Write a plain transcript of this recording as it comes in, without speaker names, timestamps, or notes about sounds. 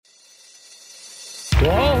To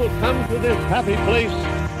all who come to this happy place,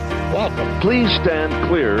 welcome. Please stand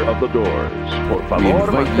clear of the doors. Por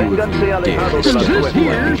favor, manténganse alejados de This las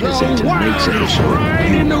here's puertas. a wild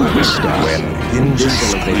ride in the whistle. When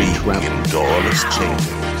indiscipline in doorless chambers.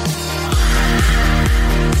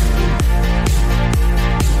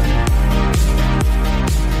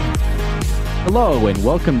 Hello and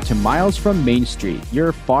welcome to Miles from Main Street,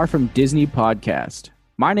 your Far From Disney podcast.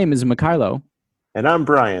 My name is Mikhailo. And I'm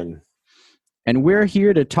Brian. And we're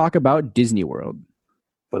here to talk about Disney World.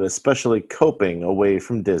 But especially coping away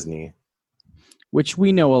from Disney. Which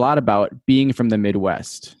we know a lot about being from the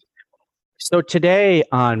Midwest. So today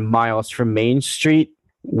on Miles from Main Street,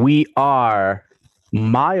 we are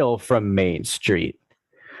Mile from Main Street.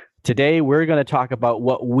 Today, we're going to talk about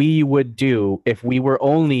what we would do if we were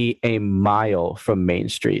only a mile from Main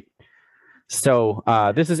Street. So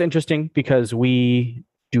this is interesting because we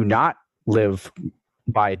do not live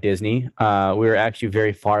by Disney. We're actually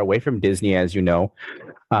very far away from Disney, as you know.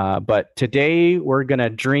 But today, we're going to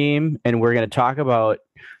dream and we're going to talk about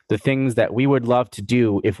the things that we would love to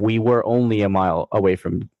do if we were only a mile away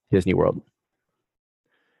from Disney World.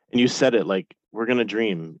 And you said it like, we're going to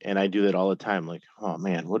dream. And I do that all the time. Like, oh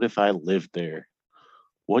man, what if I lived there?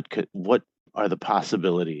 What are the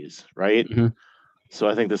possibilities? Right. Mm-hmm. So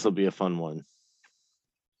I think this will be a fun one.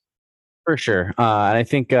 For sure. And I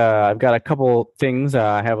think I've got a couple things.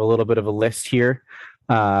 I have a little bit of a list here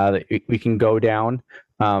that we can go down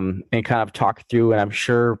and kind of talk through. And I'm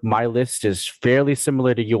sure my list is fairly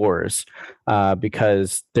similar to yours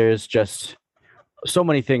because there's just so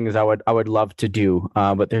many things I would love to do,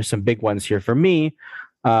 but there's some big ones here for me.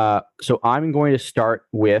 So I'm going to start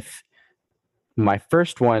with my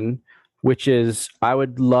first one, which is I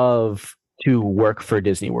would love to work for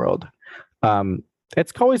Disney World.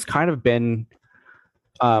 It's always kind of been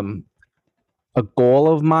a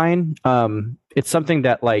goal of mine. It's something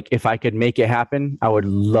that, like, if I could make it happen, I would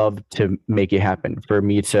love to make it happen for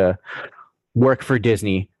me to work for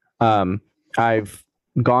Disney. I've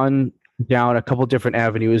gone down a couple different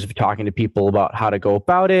avenues of talking to people about how to go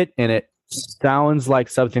about it, and it sounds like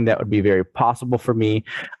something that would be very possible for me,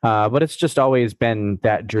 but it's just always been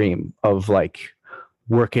that dream of like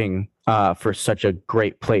working for such a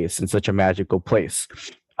great place and such a magical place.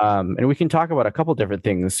 And we can talk about a couple different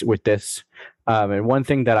things with this, and one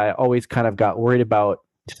thing that I always kind of got worried about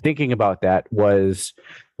thinking about that was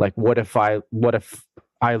like, what if I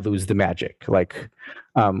lose the magic? Like,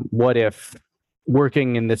 what if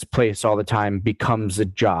working in this place all the time becomes a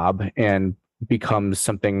job and becomes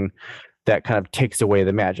something that kind of takes away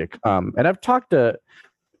the magic. And I've talked to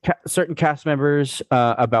certain cast members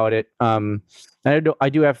about it. And I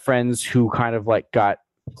do have friends who kind of like got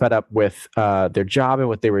fed up with their job and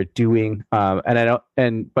what they were doing.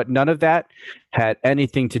 But none of that had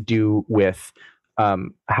anything to do with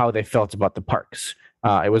how they felt about the parks.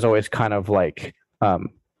 It was always kind of like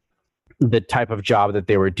the type of job that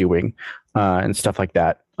they were doing and stuff like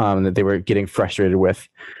that, that they were getting frustrated with.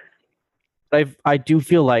 I do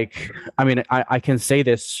feel like, I mean, I can say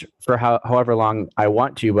this for however long I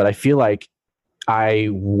want to, but I feel like I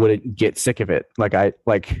wouldn't get sick of it.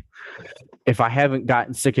 Like if I haven't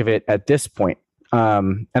gotten sick of it at this point,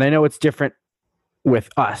 and I know it's different with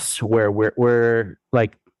us where we're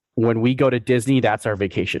like, when we go to Disney, that's our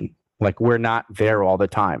vacation. Like, we're not there all the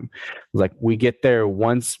time. Like, we get there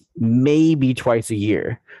once, maybe twice a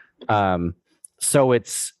year. So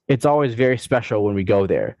it's always very special when we go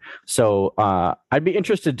there. So I'd be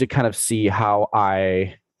interested to kind of see how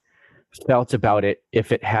I felt about it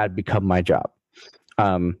if it had become my job.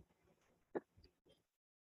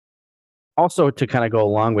 Also, to kind of go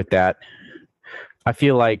along with that, I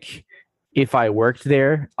feel like if I worked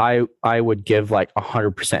there, I would give like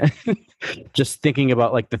 100%. Just thinking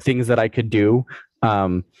about like the things that I could do.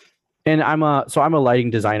 And I'm a lighting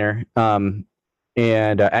designer.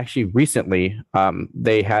 And actually recently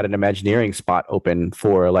they had an Imagineering spot open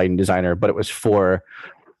for a lighting designer, but it was for,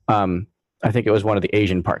 I think it was one of the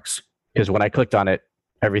Asian parks, because when I clicked on it,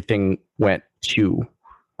 everything went to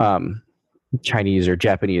Chinese or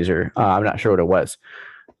Japanese, or I'm not sure what it was.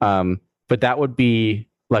 But that would be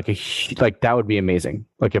that would be amazing.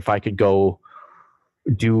 Like, if I could go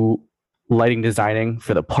do lighting designing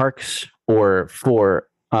for the parks or for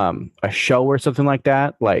a show or something like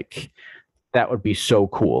that, like, that would be so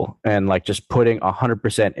cool. And like, just putting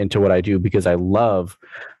 100% into what I do because I love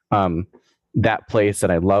that place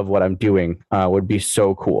and I love what I'm doing would be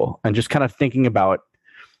so cool. And just kind of thinking about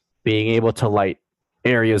being able to light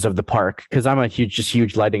areas of the park, because I'm a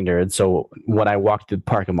huge lighting nerd. So when I walk through the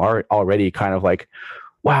park, I'm already kind of like,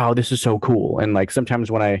 wow, this is so cool. And like,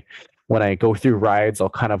 sometimes when when I go through rides, I'll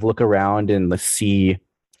kind of look around and let's see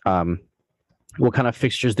what kind of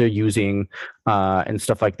fixtures they're using and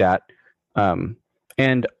stuff like that.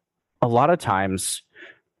 And a lot of times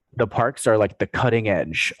the parks are like the cutting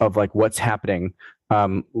edge of like what's happening.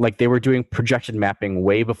 Like they were doing projection mapping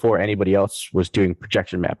way before anybody else was doing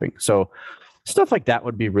projection mapping. So stuff like that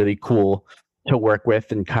would be really cool to work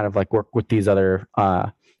with, and kind of like work with these other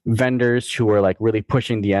vendors who are like really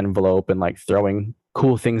pushing the envelope and like throwing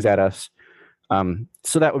cool things at us.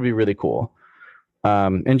 So that would be really cool.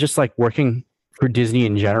 And just like working for Disney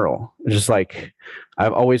in general, just like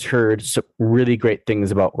I've always heard some really great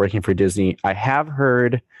things about working for Disney. I have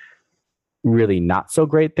heard really not so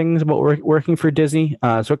great things about working for Disney.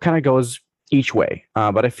 So it kind of goes each way.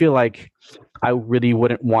 But I feel like I really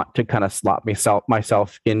wouldn't want to kind of slot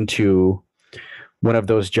myself into one of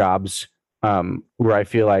those jobs where I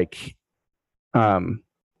feel like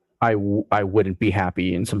I wouldn't be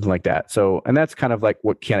happy and something like that. So, and that's kind of like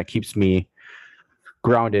what kind of keeps me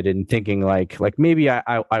grounded in thinking like maybe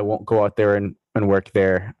I won't go out there and work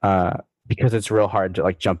there because it's real hard to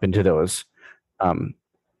like jump into those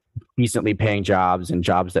decently paying jobs and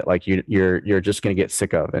jobs that like you're just going to get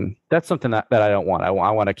sick of. And that's something that I don't want. I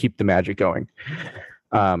want to keep the magic going.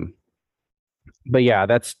 But yeah,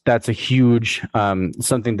 that's a huge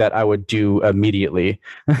something that I would do immediately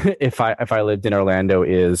if I lived in Orlando,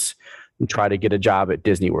 is try to get a job at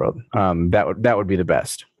Disney World. That would be the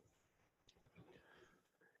best.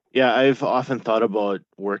 Yeah, I've often thought about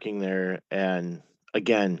working there, and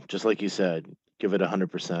again, just like you said, give it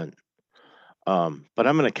 100%. But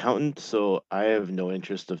I'm an accountant, so I have no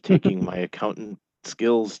interest of taking my accountant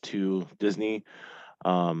skills to Disney.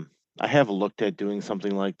 I have looked at doing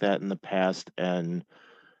something like that in the past, and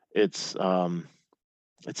it's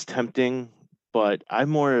tempting, but I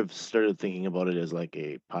more have started thinking about it as like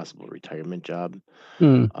a possible retirement job.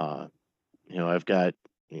 I've got,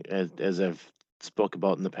 as I've spoke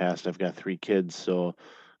about in the past, I've got 3 kids, so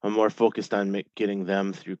I'm more focused on getting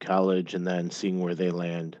them through college and then seeing where they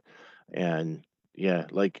land. And yeah,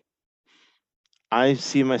 like I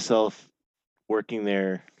see myself working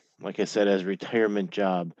there, like I said, as a retirement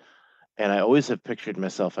job. And I always have pictured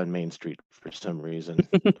myself on Main Street for some reason.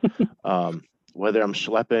 Whether I'm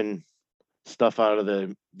schlepping stuff out of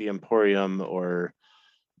the Emporium, or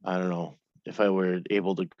I don't know, if I were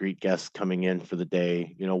able to greet guests coming in for the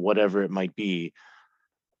day, whatever it might be,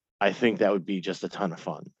 I think that would be just a ton of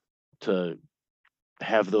fun to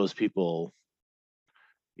have those people,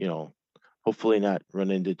 hopefully not run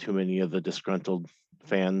into too many of the disgruntled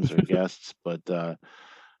fans or guests, but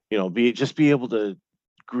be able to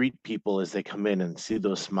greet people as they come in and see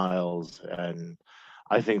those smiles. And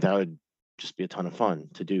I think that would just be a ton of fun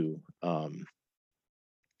to do.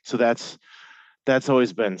 So that's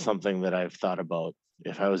always been something that I've thought about.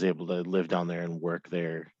 If I was able to live down there and work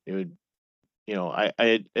there, it would,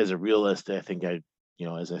 I as a realist, I think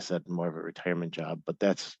as I said, more of a retirement job, but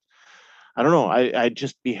I don't know. I'd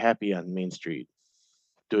just be happy on Main Street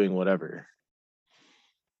doing whatever.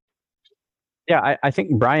 Yeah, I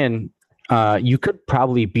think, Brian, you could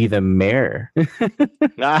probably be the mayor.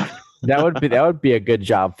 That would be a good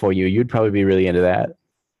job for you. You'd probably be really into that.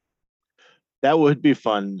 That would be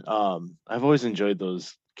fun. I've always enjoyed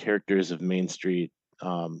those characters of Main Street.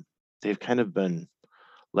 They've kind of been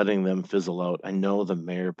letting them fizzle out. I know the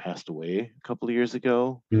mayor passed away a couple of years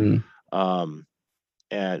ago.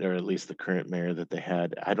 Or at least the current mayor that they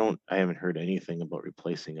had. I haven't heard anything about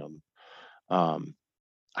replacing him.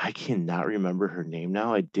 I cannot remember her name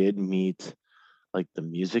now. I did meet like the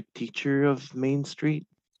music teacher of Main Street.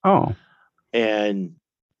 Oh. And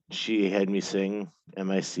she had me sing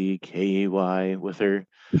MICKEY with her.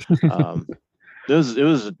 It was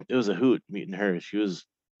a hoot meeting her. She was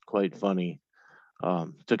quite funny.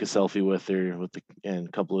 Took a selfie with her and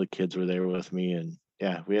a couple of kids were there with me, and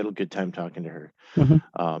yeah, we had a good time talking to her.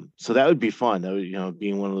 So that would be fun. That would,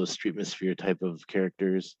 being one of those Streetmosphere type of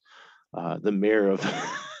characters, the mayor of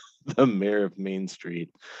the mayor of Main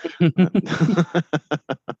Street. That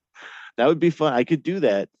would be fun. I could do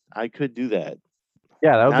that.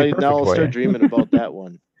 Yeah, that would be perfect. Now I'll start dreaming about that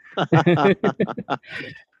one.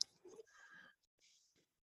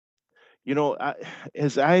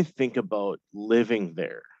 As I think about living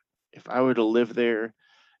there, if I were to live there,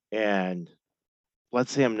 and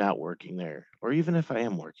let's say I'm not working there, or even if I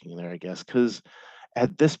am working there, I guess, because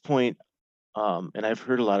at this point, and I've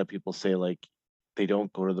heard a lot of people say like they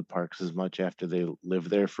don't go to the parks as much after they live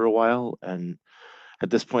there for a while, and at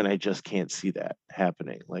this point, I just can't see that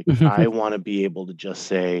happening. Like I want to be able to just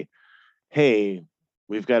say, "Hey,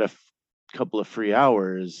 we've got a couple of free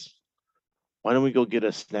hours. Why don't we go get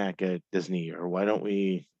a snack at Disney, or why don't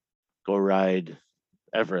we go ride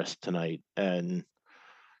Everest tonight and,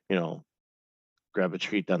 grab a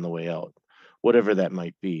treat on the way out, whatever that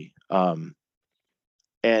might be.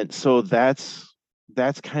 And so that's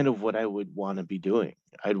kind of what I would want to be doing.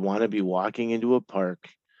 I'd want to be walking into a park,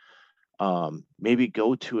 maybe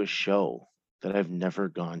go to a show that I've never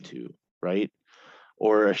gone to, right?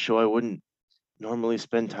 Or a show I wouldn't normally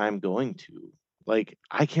spend time going to. Like,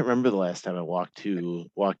 I can't remember the last time I walked into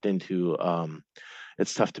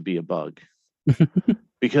It's Tough to Be a Bug,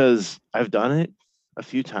 because I've done it a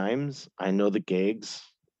few times. I know the gigs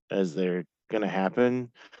as they're gonna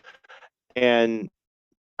happen, and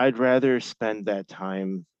I'd rather spend that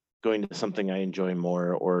time going to something I enjoy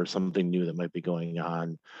more, or something new that might be going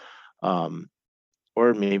on.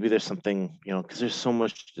 Or maybe there's something, because there's so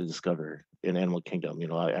much to discover in Animal Kingdom.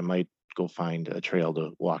 I might go find a trail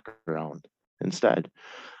to walk around instead.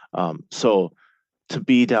 So to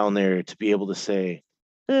be down there, to be able to say,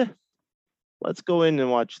 let's go in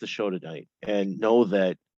and watch the show tonight, and know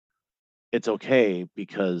that it's okay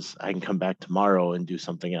because I can come back tomorrow and do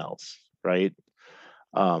something else, right?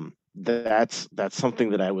 That's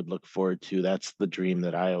something that I would look forward to. That's the dream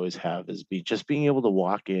that I always have, is being able to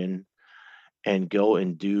walk in and go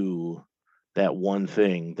and do that one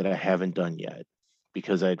thing that I haven't done yet,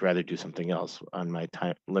 because I'd rather do something else on my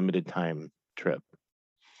limited time trip.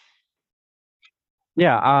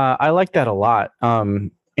 Yeah, I like that a lot.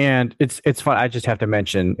 And it's fun. I just have to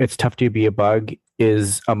mention, It's Tough to Be a Bug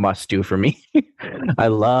is a must do for me. I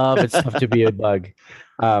love It's Tough to Be a Bug.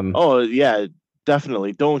 Oh yeah,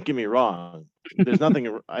 definitely. Don't get me wrong. There's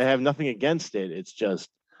nothing. I have nothing against it. It's just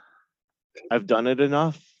I've done it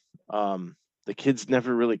enough. The kids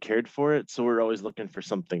never really cared for it, so we're always looking for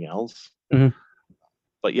something else. Mhm.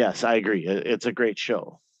 But yes, I agree. It's a great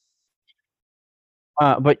show.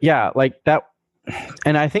 But yeah, like that,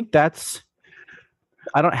 and I think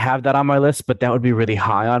I don't have that on my list, but that would be really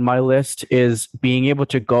high on my list, is being able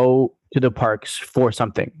to go to the parks for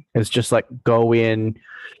something. It's just like go in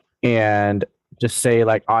and just say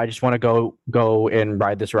like, I just want to go and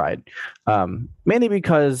ride this ride. Mainly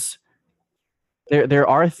because there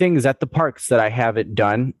are things at the parks that I haven't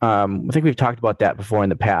done. I think we've talked about that before in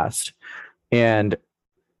the past. And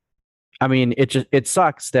I mean, it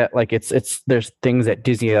sucks that like there's things at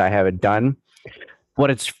Disney that I haven't done, but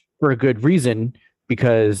it's for a good reason,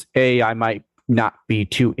 because I might not be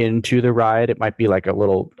too into the ride. It might be like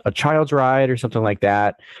a child's ride or something like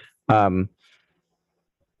that. And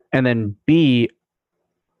then B,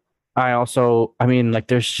 I mean, like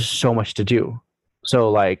there's just so much to do.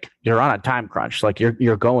 So like you're on a time crunch. Like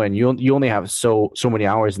you're going, you only have so many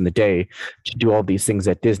hours in the day to do all these things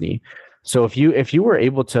at Disney. So if you were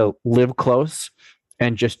able to live close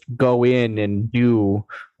and just go in and do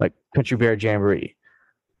like Country Bear Jamboree,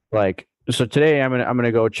 like, so today I'm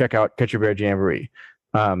gonna go check out Country Bear Jamboree,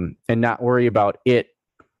 and not worry about it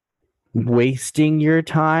wasting your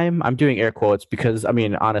time. I'm doing air quotes because I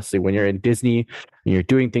mean, honestly, when you're in Disney and you're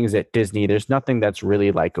doing things at Disney, there's nothing that's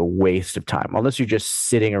really like a waste of time, unless you're just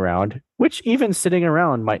sitting around, which even sitting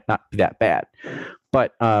around might not be that bad.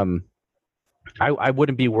 But I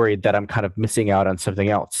wouldn't be worried that I'm kind of missing out on something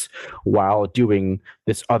else while doing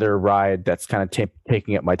this other ride that's kind of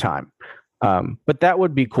taking up my time. But that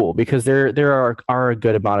would be cool, because there are a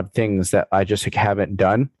good amount of things that I just haven't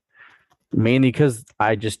done, mainly because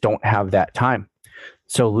I just don't have that time.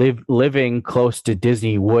 So living close to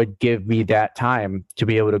Disney would give me that time to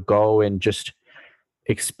be able to go and just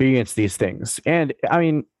experience these things. And I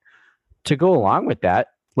mean, to go along with that,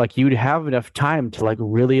 like you'd have enough time to like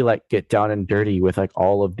really like get down and dirty with like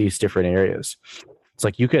all of these different areas. It's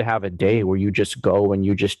like you could have a day where you just go and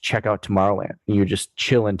you just check out Tomorrowland, and you just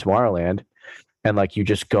chill in Tomorrowland, and like you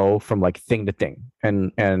just go from like thing to thing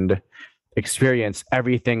and experience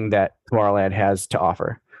everything that Tomorrowland has to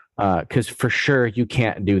offer. Because for sure you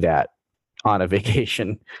can't do that on a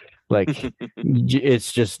vacation. Like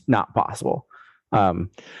it's just not possible.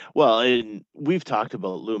 Well, and we've talked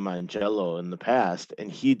about Lou Mangello in the past,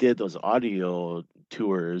 and he did those audio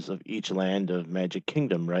tours of each land of Magic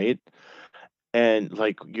Kingdom, right? And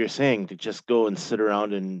like you're saying, to just go and sit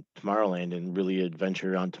around in Tomorrowland and really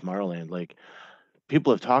adventure around Tomorrowland, like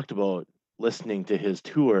people have talked about listening to his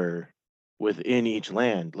tour within each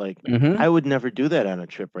land. Like I would never do that on a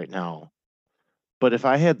trip right now. But if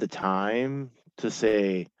I had the time to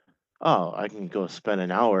say, oh, I can go spend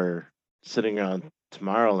an hour sitting around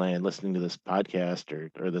Tomorrowland listening to this podcast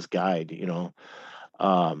or this guide,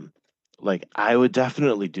 like I would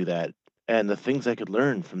definitely do that. And the things I could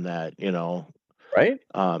learn from that, Right.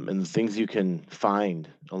 And the things you can find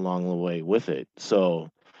along the way with it. So,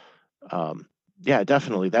 yeah,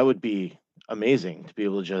 definitely that would be amazing to be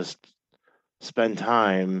able to just spend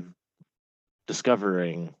time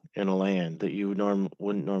discovering in a land that you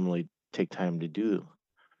wouldn't normally take time to do.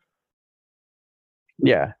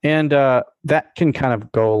 Yeah, and that can kind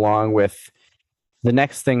of go along with the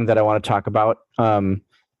next thing that I want to talk about. And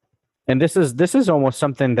this is almost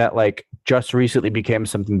something that like just recently became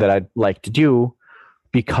something that I'd like to do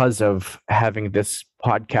because of having this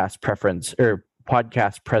podcast preference or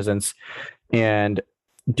podcast presence and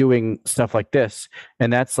doing stuff like this.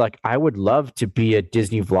 And that's like, I would love to be a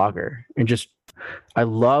Disney vlogger and just, I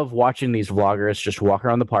love watching these vloggers just walk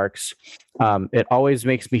around the parks. It always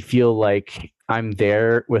makes me feel like I'm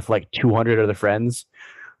there with like 200 other friends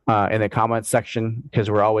in the comment section, because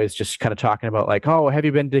we're always just kind of talking about like, oh, have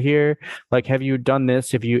you been to here? Like, have you done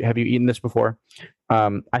this? Have you eaten this before?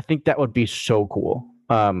 I think that would be so cool.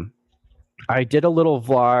 I did a little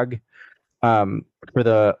vlog for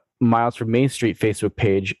the Miles from Main Street Facebook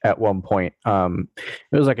page at one point. It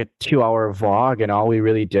was like a 2-hour vlog, and all we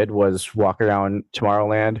really did was walk around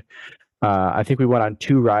Tomorrowland. I think we went on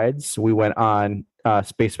 2 rides. We went on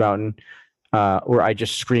Space Mountain, where I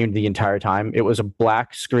just screamed the entire time. It was a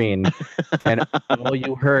black screen, and all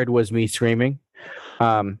you heard was me screaming.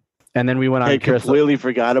 And then we went on. I completely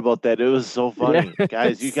forgot about that. It was so funny. Yes.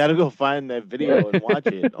 Guys, you got to go find that video and watch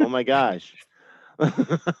it. Oh my gosh.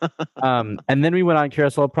 And then we went on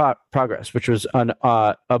Carousel Progress, which was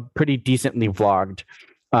a pretty decently vlogged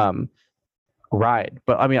ride.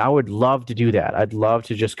 But I mean, I would love to do that. I'd love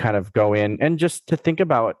to just kind of go in and just to think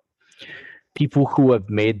about people who have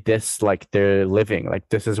made this like their living, like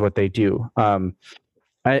this is what they do.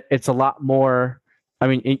 It's a lot more. I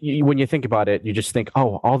mean, when you think about it, you just think,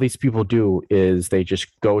 oh, all these people do is they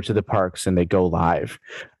just go to the parks and they go live.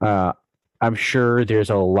 I'm sure there's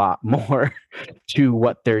a lot more to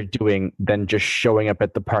what they're doing than just showing up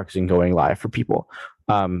at the parks and going live for people.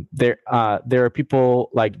 There are people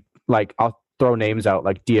like I'll throw names out,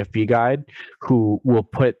 like DFB Guide, who will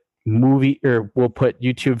put YouTube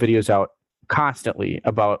videos out constantly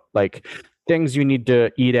about like things you need to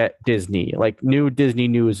eat at Disney, like new Disney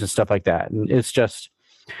news and stuff like that. And it's just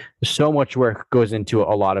so much work goes into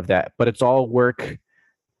a lot of that, but it's all work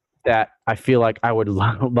that I feel like I would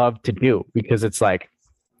love to do, because it's like,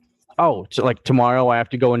 oh, so like tomorrow I have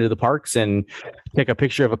to go into the parks and take a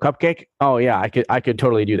picture of a cupcake. Oh yeah, I could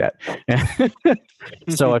totally do that.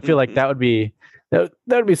 So I feel like that would be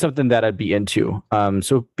something that I'd be into.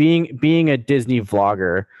 So being a Disney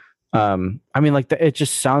vlogger, I mean, like it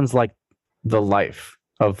just sounds like the life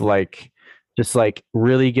of like just like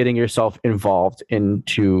really getting yourself involved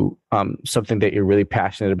into something that you're really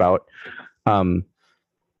passionate about.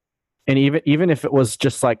 And even if it was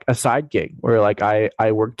just like a side gig where like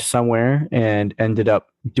I worked somewhere and ended up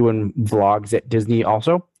doing vlogs at Disney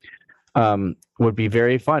also, would be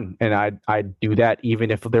very fun. And I'd do that even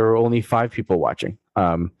if there were only 5 people watching.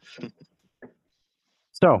 So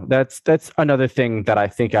that's another thing that I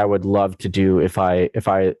think I would love to do if I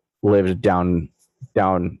lived down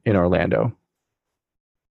in Orlando.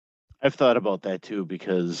 I've thought about that too,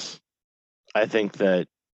 because I think that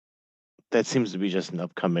seems to be just an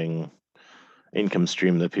upcoming income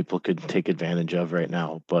stream that people could take advantage of right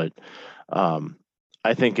now. But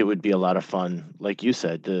I think it would be a lot of fun, like you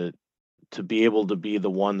said, to be able to be the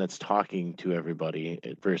one that's talking to everybody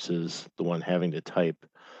versus the one having to type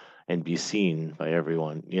and be seen by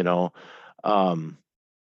everyone, you know?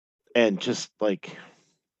 And just like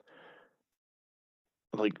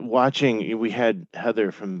watching, we had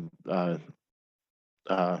Heather from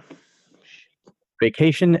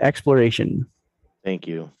Vacation Exploration. Thank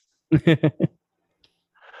you.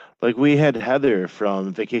 Like we had Heather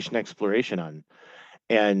from Vacation Exploration on,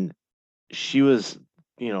 and she was,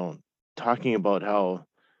 you know, talking about how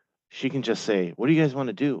she can just say, "What do you guys want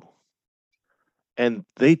to do?" And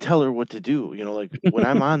they tell her what to do. You know, like when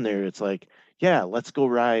I'm on there, it's like, "Yeah, let's go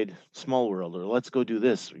ride Small World," or "Let's go do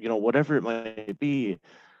this," you know, whatever it might be.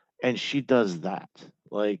 And she does that.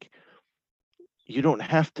 Like, you don't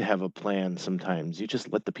have to have a plan sometimes. You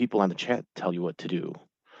just let the people on the chat tell you what to do.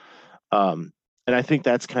 And I think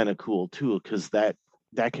that's kind of cool too, because that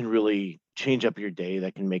can really change up your day.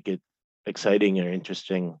 That can make it exciting or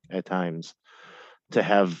interesting at times to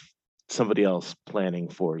have somebody else planning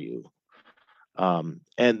for you. And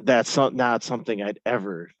that's not something I'd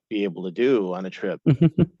ever be able to do on a trip,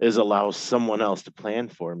 is allow someone else to plan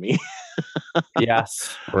for me.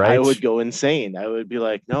 Yes, right. I would go insane. I would be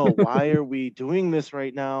like, no, why are we doing this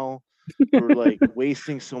right now? We're like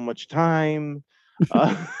wasting so much time.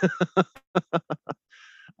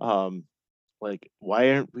 Like,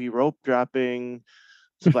 why aren't we rope dropping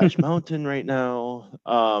Splash Mountain right now?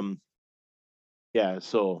 Yeah,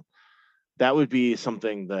 so that would be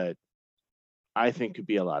something that I think could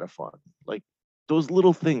be a lot of fun. Like those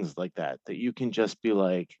little things like that you can just be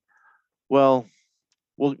like, well,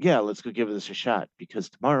 yeah, let's go give this a shot because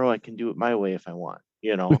tomorrow I can do it my way if I want,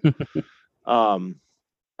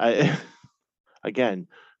 I again,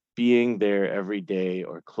 being there every day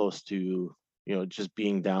or close to, just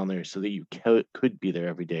being down there so that you could be there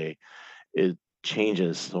every day, it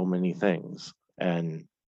changes so many things. And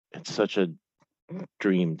it's such a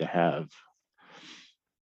dream to have.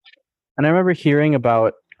 And I remember hearing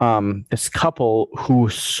about this couple who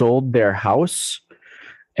sold their house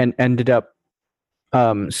and ended up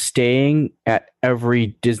staying at every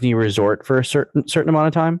Disney resort for a certain amount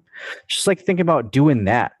of time. Just like think about doing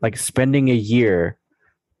that, like spending a year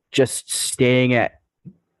just staying at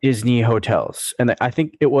Disney hotels. And I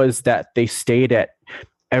think it was that they stayed at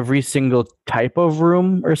every single type of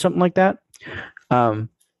room or something like that.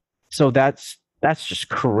 So that's just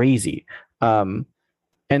crazy. And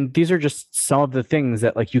these are just some of the things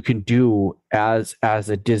that like you can do as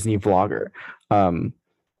a Disney vlogger. And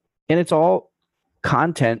it's all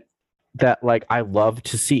content that like I love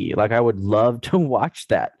to see. Like I would love to watch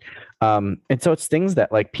that. And so it's things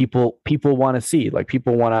that like people want to see. Like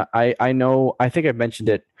people want to, I know, I think I've mentioned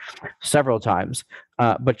it several times,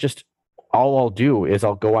 but just all I'll do is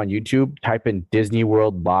I'll go on YouTube, type in Disney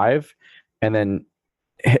World Live, and then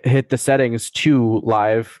hit the settings to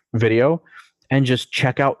live video and just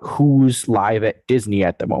check out who's live at Disney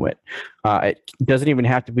at the moment. It doesn't even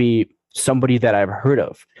have to be somebody that I've heard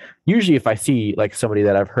of. Usually if I see like somebody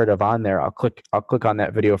that I've heard of on there, I'll click on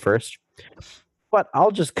that video first. But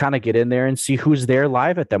I'll just kind of get in there and see who's there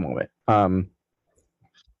live at the moment.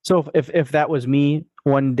 So if that was me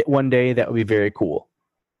one day, that would be very cool.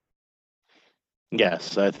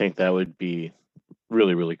 Yes, I think that would be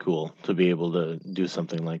really, really cool to be able to do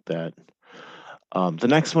something like that. The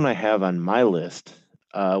next one I have on my list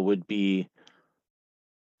would be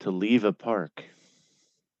to leave a park.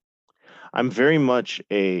 I'm very much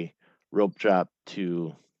a rope drop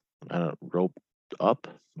to, rope up.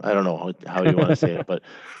 I don't know how you want to say it, but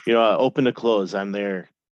open to close. I'm there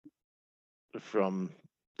from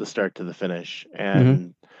the start to the finish,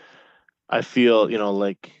 and I feel,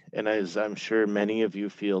 like, and as I'm sure many of you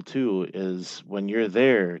feel too, is when you're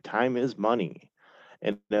there, time is money.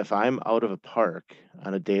 And if I'm out of a park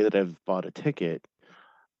on a day that I've bought a ticket,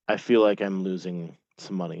 I feel like I'm losing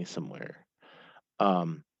some money somewhere.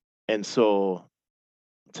 And so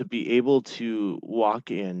to be able to walk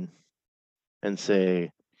in and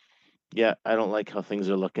say, yeah, I don't like how things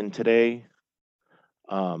are looking today.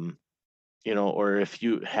 Or if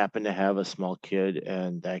you happen to have a small kid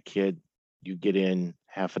and that kid, you get in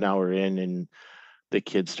half an hour in and the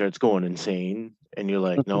kid starts going insane and you're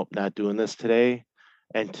like, nope, not doing this today.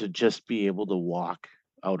 And to just be able to walk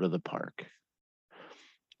out of the park.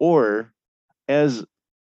 Or as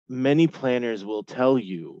many planners will tell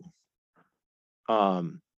you,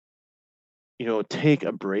 take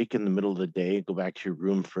a break in the middle of the day, go back to your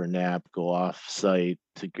room for a nap, go off site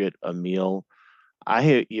to get a meal.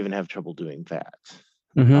 I even have trouble doing that.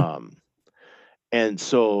 And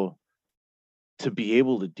so to be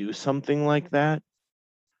able to do something like that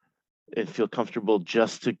and feel comfortable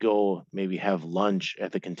just to go maybe have lunch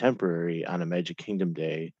at the Contemporary on a Magic Kingdom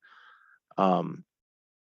day, to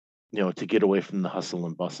get away from the hustle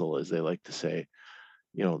and bustle, as they like to say,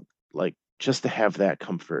 like just to have that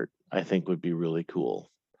comfort, I think would be really cool.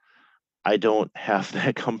 I don't have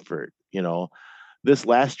that comfort. This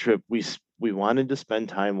last trip, we wanted to spend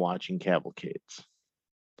time watching cavalcades.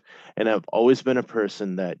 And I've always been a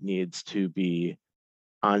person that needs to be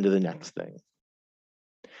on to the next thing.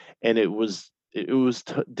 And it was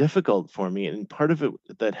difficult for me. And part of it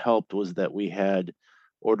that helped was that we had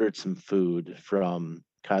ordered some food from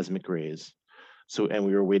Cosmic Rays. So, and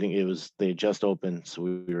we were waiting, they had just opened. So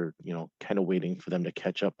we were, kind of waiting for them to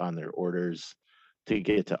catch up on their orders to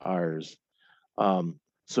get to ours.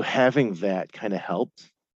 So having that kind of helped,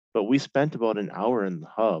 but we spent about an hour in the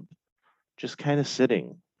hub, just kind of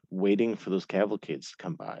sitting, waiting for those cavalcades to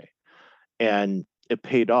come by, and it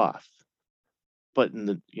paid off. But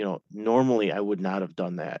normally I would not have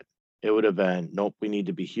done that. It would have been, nope, we need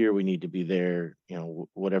to be here, we need to be there,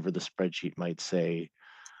 whatever the spreadsheet might say,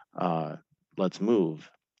 let's move.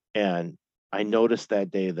 And I noticed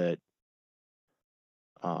that day that,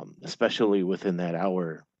 especially within that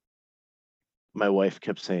hour, my wife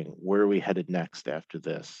kept saying, where are we headed next after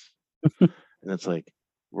this? And it's like,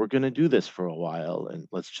 we're going to do this for a while and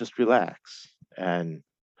let's just relax. And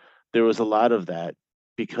there was a lot of that,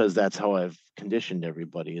 because that's how I've conditioned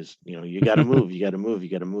everybody is, you got to move, you got to move, you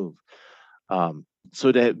got to move.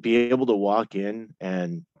 So to be able to walk in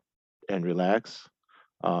and and relax.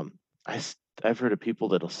 I've heard of people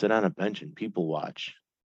that'll sit on a bench and people watch.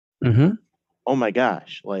 Mm-hmm. Oh my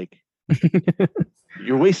gosh, like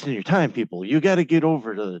you're wasting your time, people. You got to get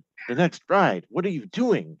over to the next ride. What are you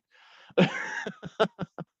doing?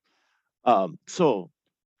 So,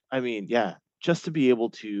 I mean, yeah, just to be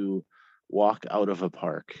able to walk out of a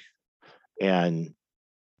park and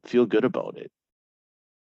feel good about it,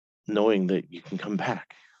 knowing that you can come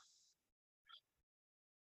back.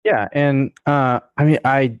 Yeah, and I mean,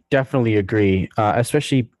 I definitely agree,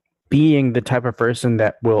 especially being the type of person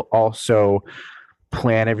that will also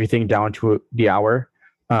plan everything down to the hour.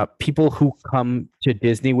 People who come to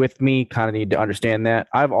Disney with me kind of need to understand that.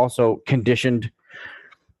 I've also conditioned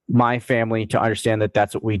my family to understand that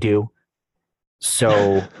that's what we do.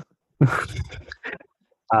 So,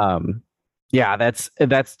 yeah,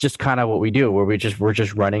 that's just kind of what we do, where we're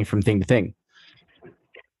just running from thing to thing.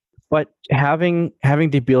 But having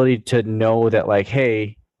the ability to know that, like,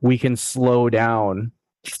 hey, we can slow down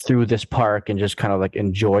through this park and just kind of like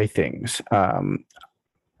enjoy things.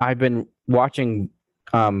 I've been watching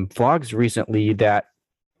vlogs recently that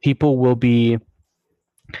people will be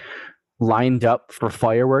lined up for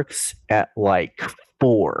fireworks at like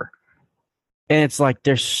 4. And it's like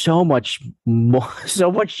there's so much more, so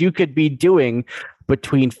much you could be doing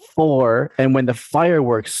between 4 and when the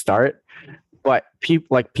fireworks start. But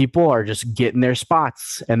people are just getting their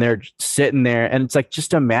spots and they're sitting there. And it's like,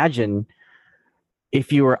 just imagine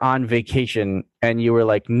if you were on vacation and you were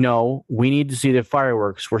like, no, we need to see the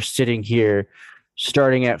fireworks. We're sitting here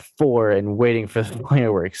starting at 4 and waiting for the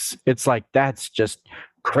fireworks. It's like, that's just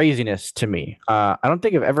craziness to me. I don't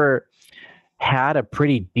think I've ever had a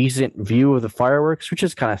pretty decent view of the fireworks, which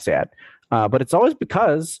is kind of sad. But it's always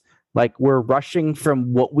because like we're rushing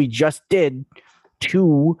from what we just did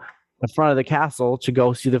to the front of the castle to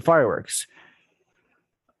go see the fireworks.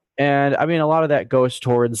 And I mean, a lot of that goes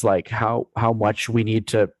towards like how much we need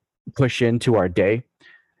to push into our day.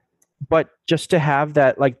 But just to have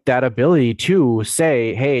that ability to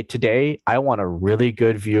say, hey, today I want a really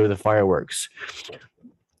good view of the fireworks.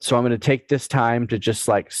 So I'm going to take this time to just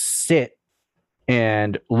like sit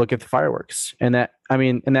and look at the fireworks. And that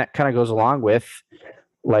kind of goes along with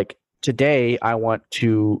like, today I want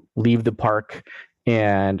to leave the park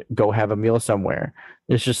and go have a meal somewhere.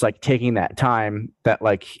 It's just like taking that time that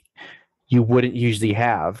like you wouldn't usually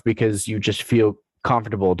have because you just feel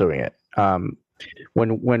comfortable doing it.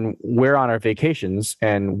 When we're on our vacations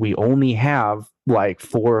and we only have like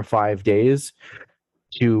 4 or 5 days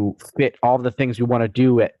to fit all the things we want to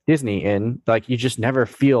do at Disney in, like you just never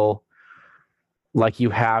feel like you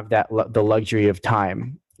have the luxury of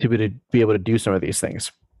time to be able to do some of these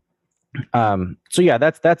things. So yeah,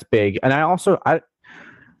 that's big. And I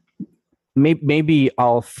maybe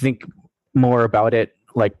I'll think more about it,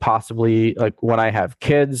 like possibly like when I have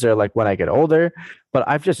kids or like when I get older, but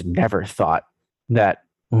I've just never thought that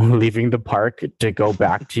leaving the park to go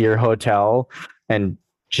back to your hotel and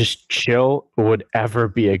just chill would ever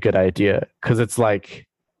be a good idea. Cause it's like,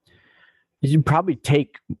 you'd probably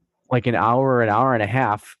take like an hour and a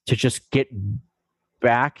half to just get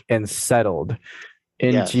back and settled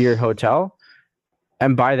into your hotel.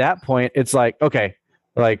 And by that point, it's like, okay,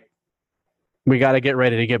 like we got to get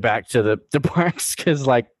ready to get back to the parks because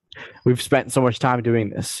like we've spent so much time doing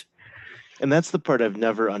this. And that's the part I've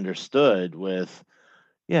never understood with,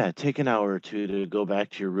 take an hour or two to go back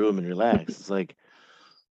to your room and relax. It's like,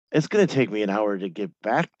 it's going to take me an hour to get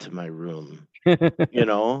back to my room. You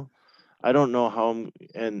know, I don't know how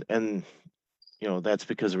and you know, that's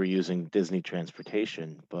because we're using Disney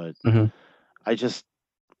transportation, but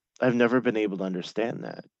I've never been able to understand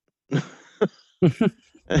that.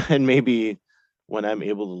 And maybe when I'm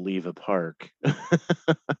able to leave a park,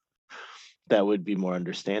 that would be more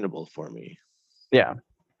understandable for me. Yeah.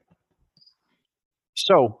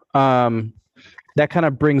 So that kind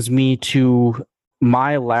of brings me to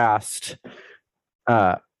my last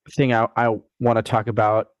thing I want to talk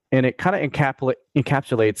about. And it kind of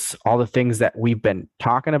encapsulates all the things that we've been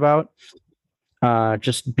talking about.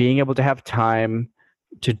 Just being able to have time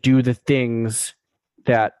to do the things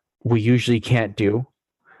that we usually can't do.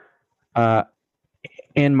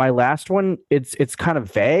 And my last one, it's kind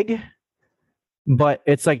of vague, but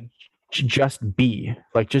it's like just be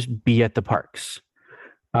at the parks.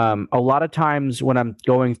 A lot of times when I'm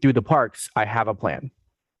going through the parks, I have a plan.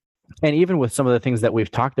 And even with some of the things that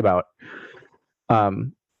we've talked about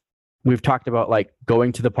like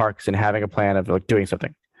going to the parks and having a plan of like doing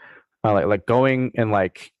something, like going and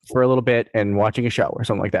like for a little bit and watching a show or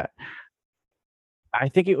something like that. I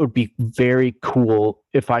think it would be very cool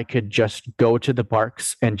if I could just go to the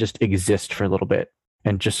parks and just exist for a little bit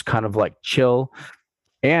and just kind of like chill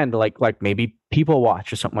and like maybe people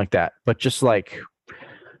watch or something like that, but just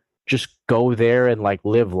go there and like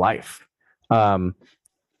live life.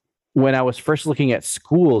 When I was first looking at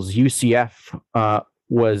schools, UCF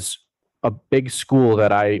was a big school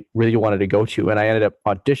that I really wanted to go to, and I ended up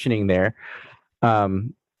auditioning there.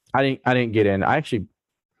 I didn't get in. I actually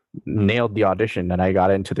nailed the audition and I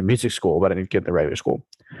got into the music school, but I didn't get in the regular school.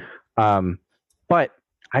 But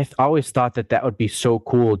I always thought that would be so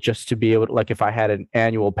cool just to be able to, like, if I had an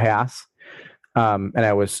annual pass, and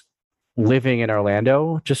I was living in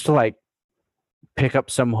Orlando, just to like pick up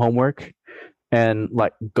some homework and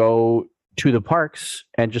like go to the parks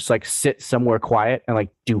and just like sit somewhere quiet and like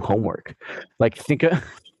do homework. Like think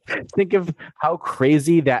of how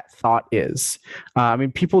crazy that thought is. I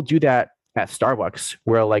mean, people do that at Starbucks,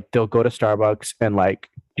 where like they'll go to Starbucks and like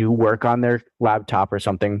do work on their laptop or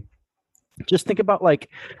something. Just think about like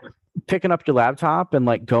picking up your laptop and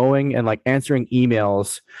like going and like answering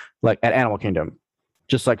emails like at Animal Kingdom,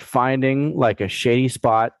 just like finding like a shady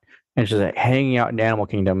spot and just like hanging out in Animal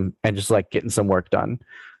Kingdom and just like getting some work done.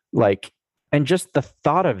 Like, and just the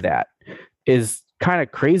thought of that is kind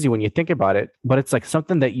of crazy when you think about it, but it's like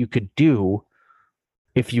something that you could do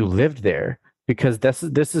if you lived there, because this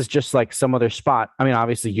is just like some other spot. I mean,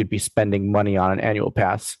 obviously you'd be spending money on an annual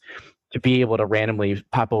pass to be able to randomly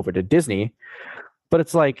pop over to Disney, but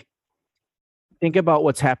it's like, think about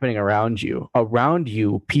what's happening around you. Around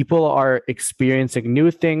you, people are experiencing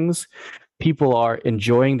new things. People are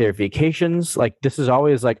enjoying their vacations. Like, this is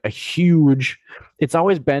always like it's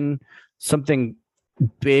always been something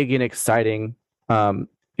big and exciting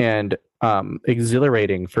and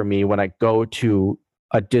exhilarating for me when I go to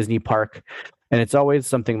a Disney park, and it's always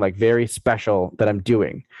something like very special that I'm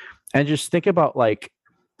doing. And just think about like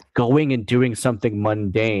going and doing something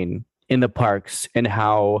mundane in the parks, and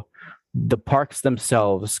how the parks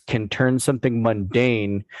themselves can turn something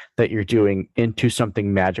mundane that you're doing into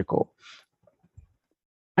something magical.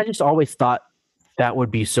 I just always thought that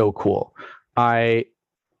would be so cool. I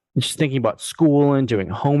just thinking about school and doing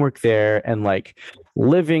homework there and like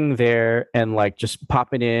living there and like just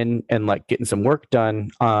popping in and like getting some work done.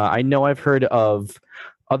 I know I've heard of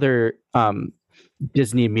other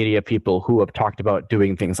Disney media people who have talked about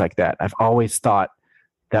doing things like that. I've always thought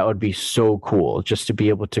that would be so cool, just to be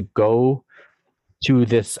able to go to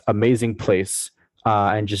this amazing place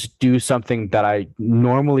and just do something that I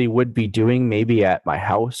normally would be doing maybe at my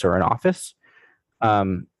house or an office.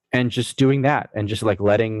 And just doing that and just like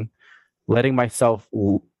letting myself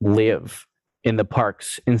live in the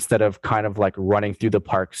parks instead of kind of like running through the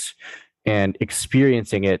parks, and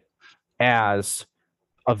experiencing it as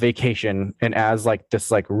a vacation and as like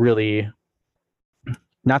this like really,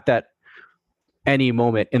 not that any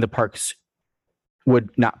moment in the parks would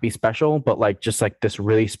not be special, but like just like this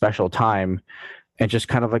really special time, and just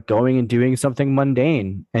kind of like going and doing something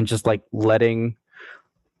mundane and just like letting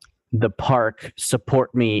the park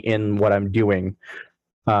support me in what I'm doing.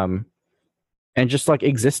 And just like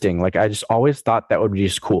existing. Like, I just always thought that would be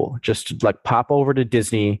just cool, just to like pop over to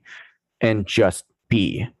Disney and just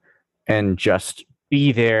be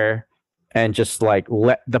there and just like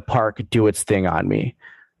let the park do its thing on me.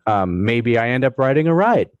 Maybe I end up riding a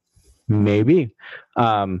ride, maybe.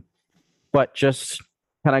 But just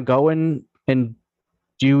kind of go in and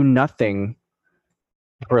do nothing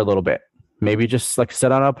for a little bit. Maybe just like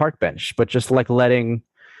sit on a park bench, but just like letting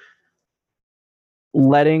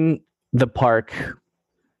the park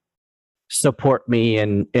support me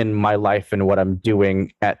in my life and what I'm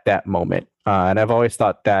doing at that moment. And I've always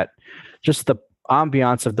thought that just the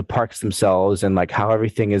ambiance of the parks themselves and like how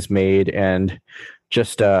everything is made, and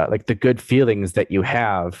just like the good feelings that you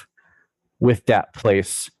have with that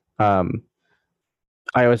place,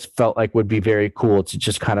 I always felt like would be very cool to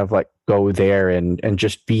just kind of like go there and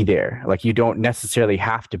just be there. Like, you don't necessarily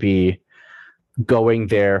have to be going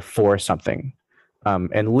there for something.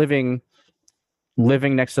 And living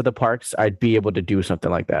next to the parks, I'd be able to do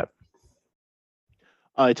something like that.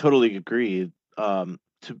 I totally agree.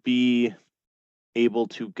 To be able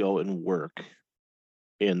to go and work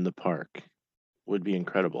in the park would be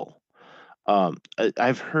incredible.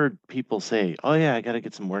 I've heard people say, "Oh yeah, I got to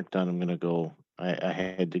get some work done. I'm gonna go. I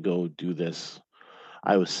had to go do this.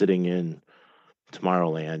 I was sitting in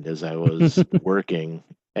Tomorrowland as I was working,"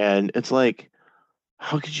 and it's like,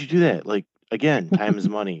 how could you do that? Like, again, time is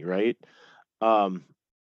money, right?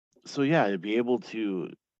 So yeah, to be able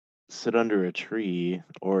to sit under a tree,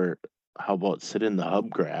 or how about sit in the hub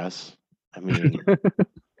grass? I mean,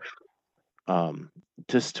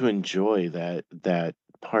 just to enjoy that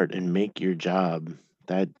part and make your job,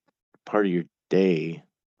 that part of your day,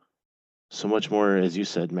 so much more, as you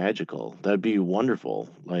said, magical. That'd be wonderful.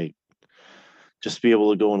 Like, just be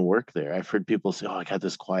able to go and work there. I've heard people say, "Oh, I got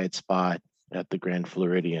this quiet spot at the Grand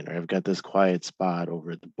Floridian," or "I've got this quiet spot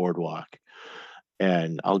over at the boardwalk,"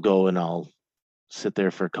 and I'll go and I'll sit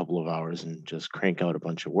there for a couple of hours and just crank out a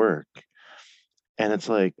bunch of work. And it's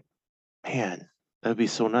like, man, that'd be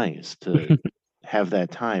so nice to have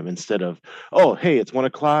that time instead of, oh, hey, it's 1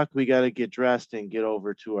 o'clock. We got to get dressed and get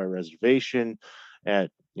over to our reservation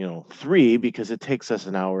at 3 because it takes us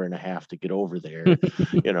an hour and a half to get over there.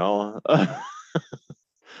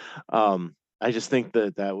 I just think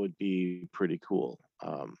that would be pretty cool.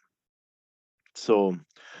 So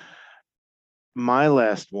my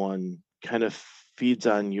last one kind of feeds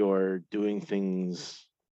on your doing things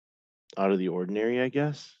out of the ordinary, I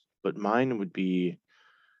guess. But mine would be,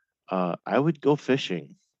 I would go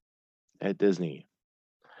fishing at Disney.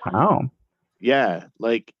 Wow. Yeah,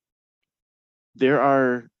 like there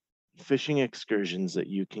are fishing excursions that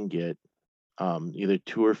you can get, either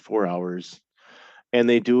 2 or 4 hours, and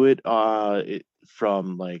they do it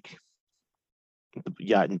from like the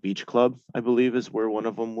Yacht and Beach Club, I believe, is where one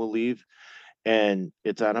of them will leave, and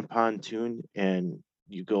it's on a pontoon, and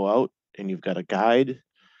you go out and you've got a guide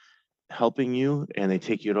helping you, and they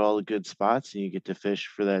take you to all the good spots, and you get to fish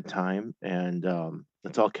for that time, and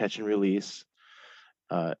it's all catch and release.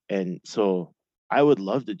 And so I would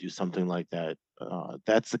love to do something like that.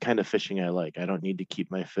 That's the kind of fishing I like. I don't need to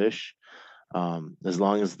keep my fish, as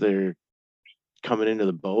long as they're coming into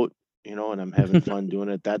the boat, and I'm having fun doing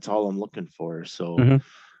it. That's all I'm looking for. So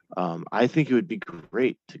I think it would be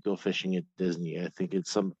great to go fishing at Disney. I think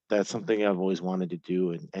that's something I've always wanted to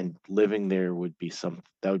do, and living there would be something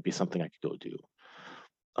I could go do,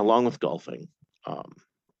 along with golfing.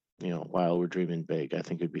 While we're dreaming big, I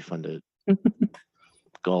think it'd be fun to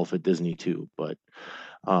golf at Disney too. But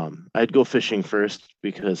I'd go fishing first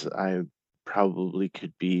because I probably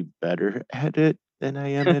could be better at it than I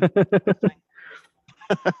am at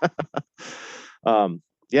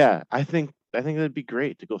yeah, I think that'd be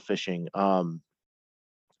great to go fishing.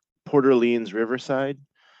 Port Orleans Riverside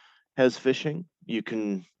has fishing. You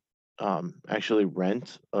can actually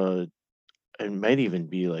rent it might even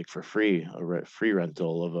be like for free, free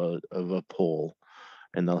rental of a pole,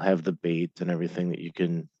 and they'll have the bait and everything that you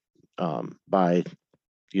can buy.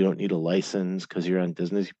 You don't need a license because you're on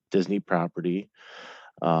Disney property.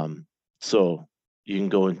 So you can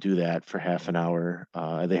go and do that for half an hour.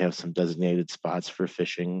 They have some designated spots for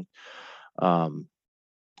fishing.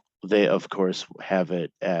 They, of course, have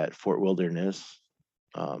it at Fort Wilderness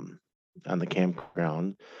on the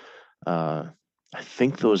campground. I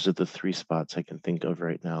think those are the 3 spots I can think of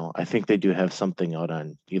right now. I think they do have something out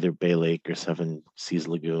on either Bay Lake or Seven Seas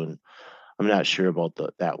Lagoon. I'm not sure about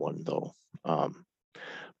that one, though.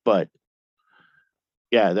 But,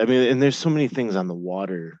 yeah, I mean, and there's so many things on the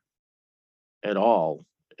water at all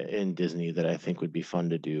in Disney that I think would be fun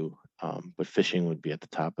to do. But fishing would be at the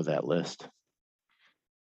top of that list.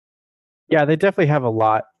 Yeah, they definitely have a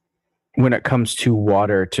lot when it comes to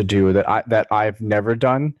water to do that I've never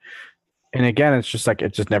done. And again, it's just like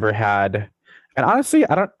it just never had. And honestly,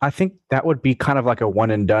 I think that would be kind of like a one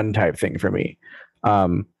and done type thing for me.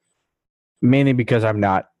 Mainly because I'm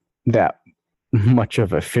not that much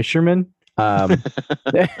of a fisherman.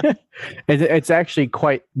 It's actually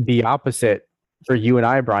quite the opposite for you and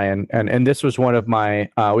I, Brian. And this was one of my,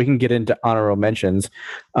 we can get into honorable mentions,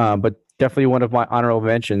 but definitely one of my honorable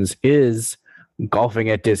mentions is golfing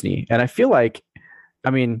at Disney. And I feel like,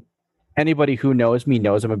 anybody who knows me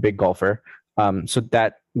knows I'm a big golfer. So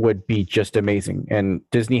that would be just amazing. And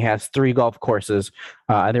Disney has 3 golf courses,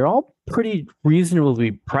 and they're all pretty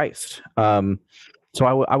reasonably priced. So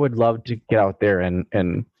I would love to get out there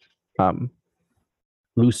and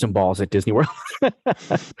lose some balls at Disney World.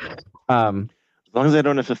 As long as I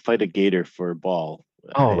don't have to fight a gator for a ball.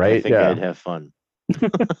 Right. I think I'd have fun.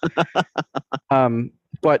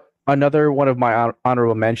 But another one of my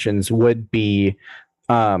honorable mentions would be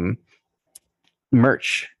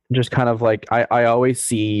merch. Just kind of like I always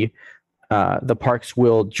see the parks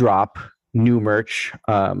will drop new merch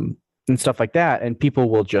and stuff like that, and people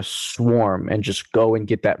will just swarm and just go and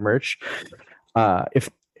get that merch. If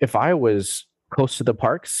I was close to the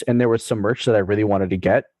parks and there was some merch that I really wanted to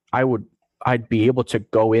get, I'd be able to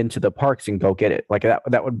go into the parks and go get it. Like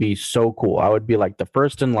that would be so cool. I would be like the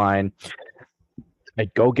first in line.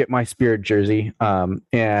 I'd go get my Spirit jersey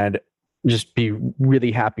and just be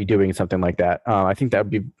really happy doing something like that. I think that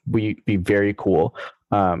would be very cool.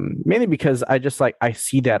 Mainly because I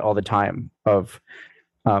see that all the time of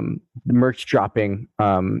merch dropping.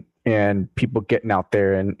 and people getting out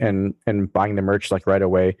there and buying the merch like right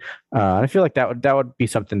away. I feel like that would be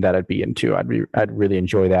something that I'd be into. I'd really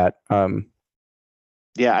enjoy that.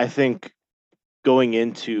 Yeah, I think going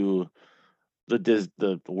into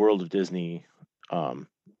the world of Disney,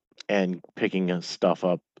 and picking stuff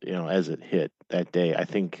up, as it hit that day, I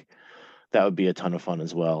think that would be a ton of fun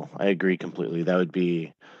as well. I agree completely. That would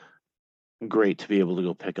be great to be able to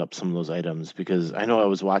go pick up some of those items, because I know I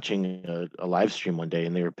was watching a live stream one day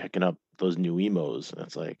and they were picking up those new emos, and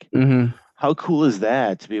it's like, how cool is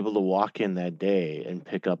that to be able to walk in that day and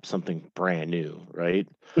pick up something brand new, right?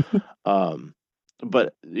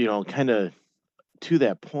 But kind of to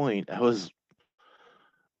that point, I was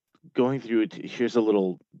going through it. Here's a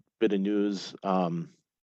little bit of news.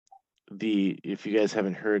 If you guys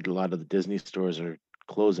haven't heard, a lot of the Disney stores are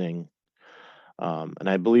closing, and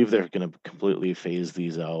I believe they're going to completely phase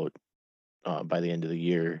these out by the end of the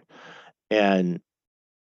year. And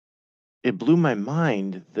it blew my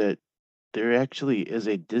mind that there actually is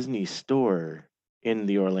a Disney store in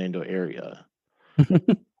the Orlando area.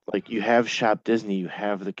 Like, you have Shop Disney, you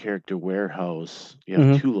have the Character Warehouse, you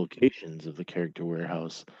have two locations of the Character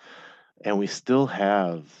Warehouse, and we still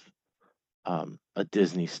have a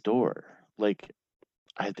Disney store. Like,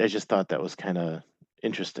 I just thought that was kind of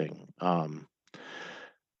interesting.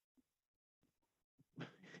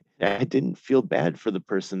 I didn't feel bad for the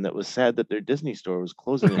person that was sad that their Disney store was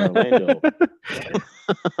closing in Orlando.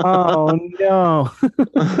 Oh no.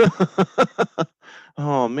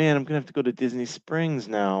 Oh man, I'm gonna have to go to Disney Springs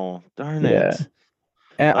now. Darn it.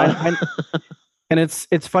 And and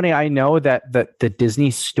it's funny. I know that the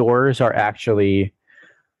Disney stores are actually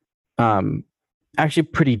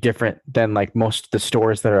pretty different than like most of the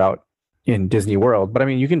stores that are out in Disney World. But I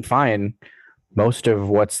mean, you can find most of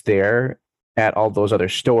what's there at all those other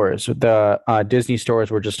stores. The Disney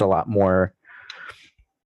stores were just a lot more,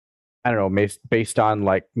 I don't know, based on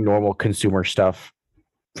like normal consumer stuff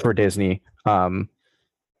for Disney.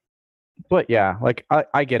 But yeah, like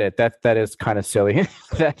I get it. That is kind of silly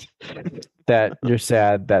that you're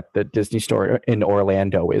sad that the Disney store in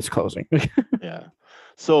Orlando is closing. Yeah.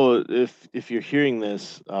 So if you're hearing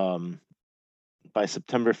this, by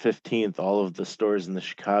September 15th, all of the stores in the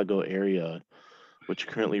Chicago area, which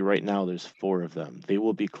currently right now there's 4 of them, they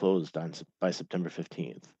will be closed by September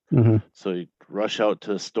 15th. So you rush out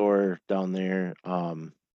to a store down there,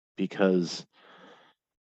 because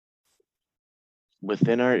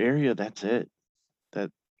within our area, that's it.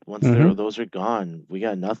 That once those are gone, we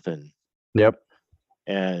got nothing. Yep.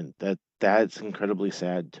 And that's incredibly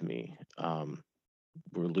sad to me.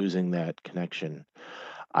 We're losing that connection.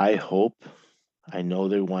 I know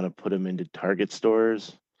they want to put them into Target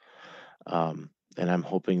stores, and I'm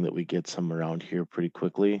hoping that we get some around here pretty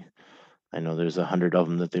quickly. I know there's 100 of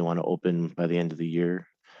them that they want to open by the end of the year,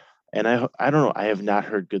 and I don't know. I have not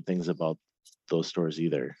heard good things about those stores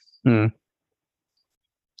either.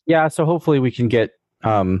 Yeah, so hopefully we can get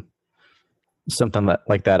something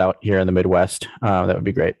like that out here in the Midwest. That would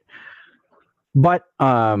be great. But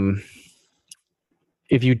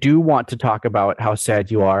if you do want to talk about how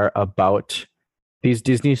sad you are about these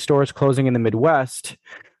Disney stores closing in the Midwest,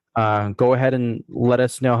 go ahead and let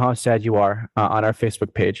us know how sad you are on our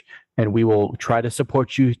Facebook page, and we will try to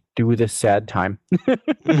support you through this sad time.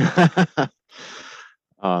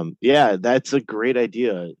 Yeah, that's a great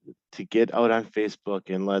idea, to get out on Facebook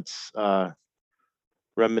and let's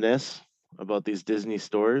reminisce about these Disney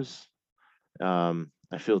stores.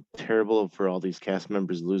 I feel terrible for all these cast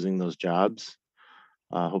members losing those jobs.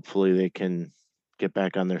 Hopefully they can get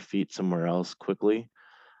back on their feet somewhere else quickly,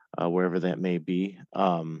 wherever that may be.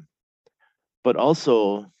 But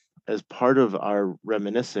also, as part of our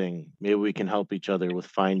reminiscing, maybe we can help each other with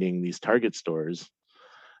finding these Target stores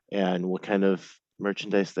and what kind of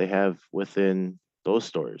merchandise they have within those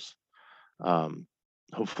stores.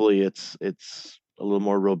 Hopefully it's a little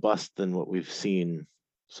more robust than what we've seen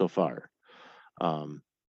so far.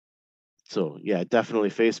 So yeah, definitely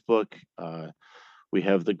Facebook. We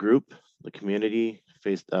have the group, the community,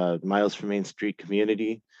 Miles from Main Street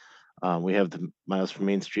community. We have the Miles from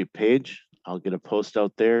Main Street page. I'll get a post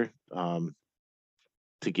out there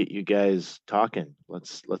to get you guys talking.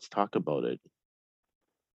 Let's talk about it.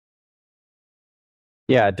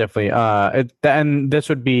 Yeah, definitely. And this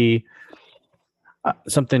would be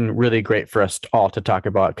something really great for us all to talk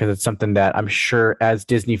about, because it's something that I'm sure as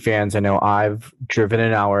Disney fans, I know I've driven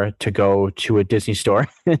an hour to go to a Disney store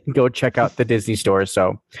and go check out the Disney store.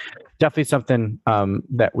 So definitely something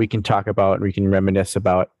that we can talk about and we can reminisce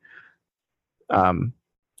about,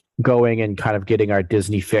 going and kind of getting our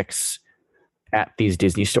Disney fix at these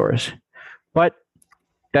Disney stores. But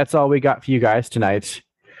that's all we got for you guys tonight.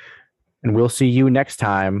 And we'll see you next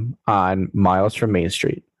time on Miles from Main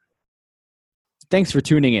Street. Thanks for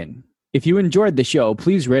tuning in. If you enjoyed the show,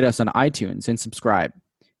 please rate us on iTunes and subscribe.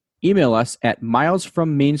 Email us at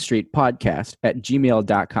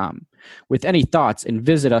milesfrommainstreetpodcast@gmail.com with any thoughts, and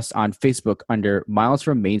visit us on Facebook under Miles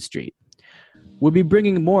from Main Street. We'll be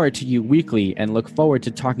bringing more to you weekly and look forward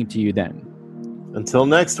to talking to you then. Until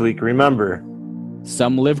next week, remember,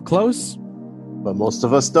 some live close, but most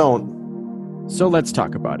of us don't. So let's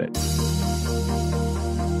talk about it.